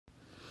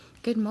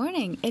Good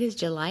morning. It is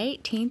July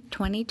 18th,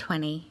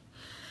 2020.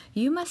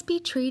 You must be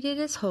treated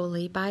as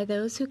holy by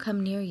those who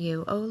come near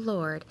you, O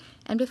Lord,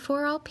 and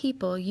before all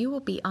people you will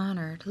be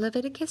honored.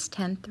 Leviticus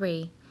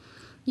 10:3.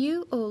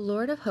 You, O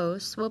Lord of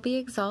hosts, will be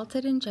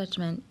exalted in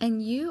judgment,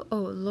 and you, O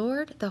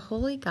Lord, the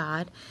holy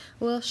God,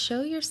 will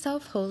show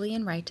yourself holy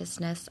in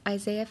righteousness.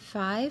 Isaiah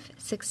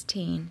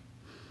 5:16.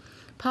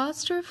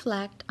 Pause to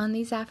reflect on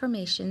these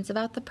affirmations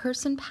about the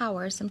person,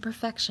 powers, and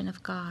perfection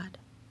of God.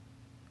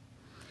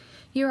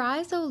 Your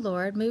eyes, O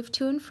Lord, move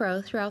to and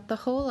fro throughout the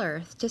whole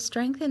earth to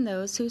strengthen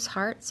those whose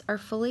hearts are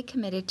fully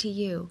committed to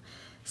you.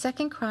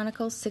 2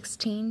 Chronicles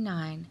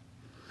 16:9.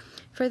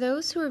 For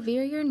those who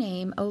revere your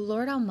name, O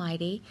Lord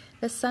Almighty,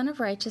 the Sun of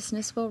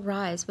Righteousness will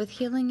rise with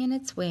healing in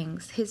his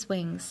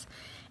wings,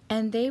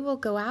 and they will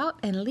go out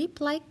and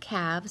leap like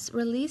calves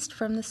released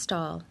from the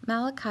stall.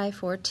 Malachi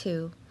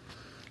 4:2.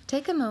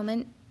 Take a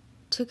moment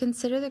to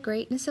consider the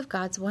greatness of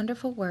God's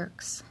wonderful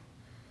works.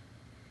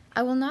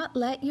 I will not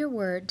let your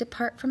word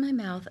depart from my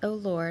mouth, O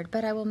Lord,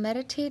 but I will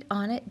meditate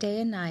on it day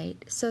and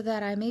night, so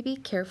that I may be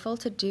careful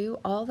to do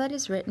all that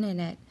is written in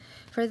it.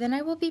 For then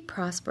I will be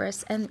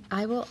prosperous, and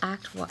I will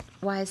act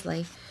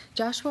wisely.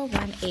 Joshua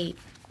 1:8.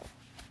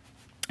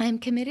 I am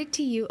committed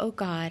to you, O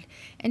God,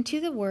 and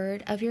to the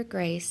word of your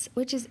grace,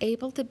 which is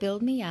able to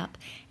build me up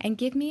and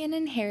give me an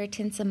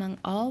inheritance among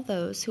all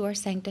those who are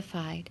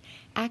sanctified.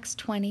 Acts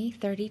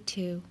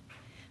 20:32.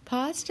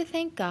 Pause to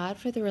thank God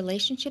for the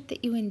relationship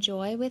that you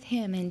enjoy with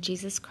Him in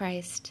Jesus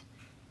Christ.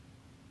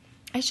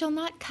 I shall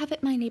not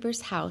covet my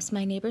neighbor's house,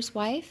 my neighbor's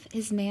wife,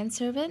 his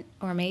manservant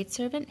or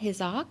maidservant, his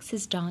ox,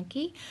 his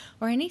donkey,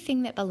 or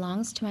anything that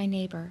belongs to my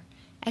neighbor.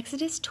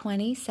 Exodus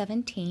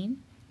 20:17,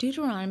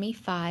 Deuteronomy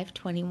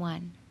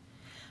 5:21.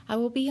 I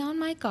will be on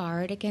my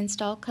guard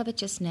against all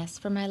covetousness,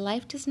 for my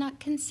life does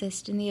not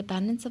consist in the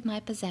abundance of my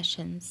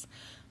possessions.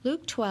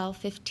 Luke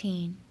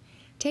 12:15.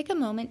 Take a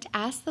moment to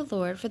ask the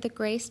Lord for the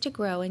grace to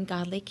grow in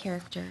godly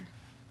character.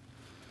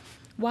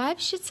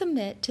 Wives should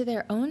submit to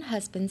their own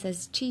husbands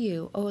as to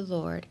you, O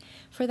Lord,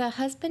 for the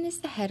husband is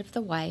the head of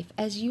the wife,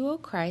 as you, O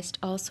Christ,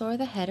 also are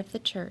the head of the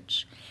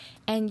church,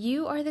 and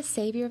you are the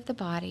Savior of the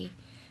body.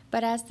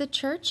 But as the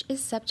church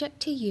is subject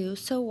to you,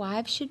 so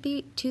wives should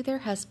be to their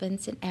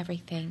husbands in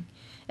everything.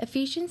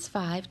 Ephesians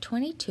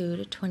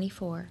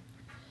 5:22-24.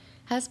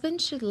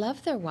 Husbands should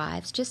love their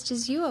wives, just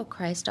as you, O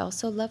Christ,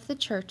 also loved the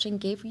church and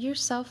gave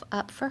yourself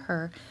up for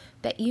her,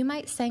 that you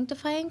might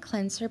sanctify and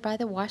cleanse her by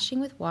the washing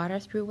with water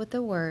through with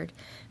the word,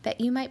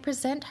 that you might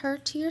present her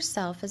to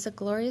yourself as a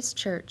glorious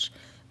church,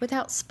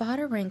 without spot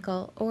or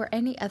wrinkle or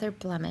any other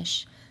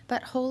blemish,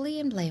 but holy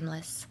and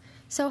blameless.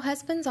 So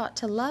husbands ought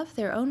to love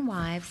their own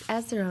wives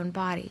as their own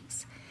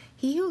bodies.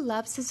 He who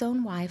loves his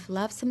own wife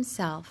loves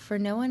himself, for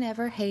no one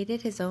ever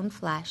hated his own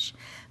flesh,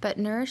 but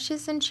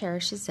nourishes and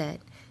cherishes it,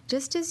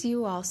 just as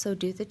you also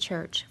do the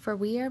church, for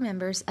we are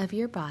members of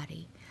your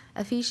body.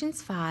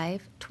 Ephesians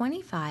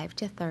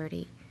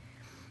 5:25-30.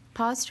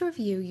 Pause to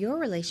review your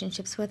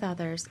relationships with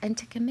others and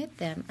to commit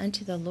them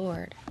unto the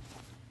Lord.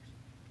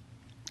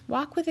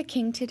 Walk with the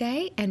King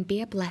today and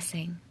be a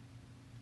blessing.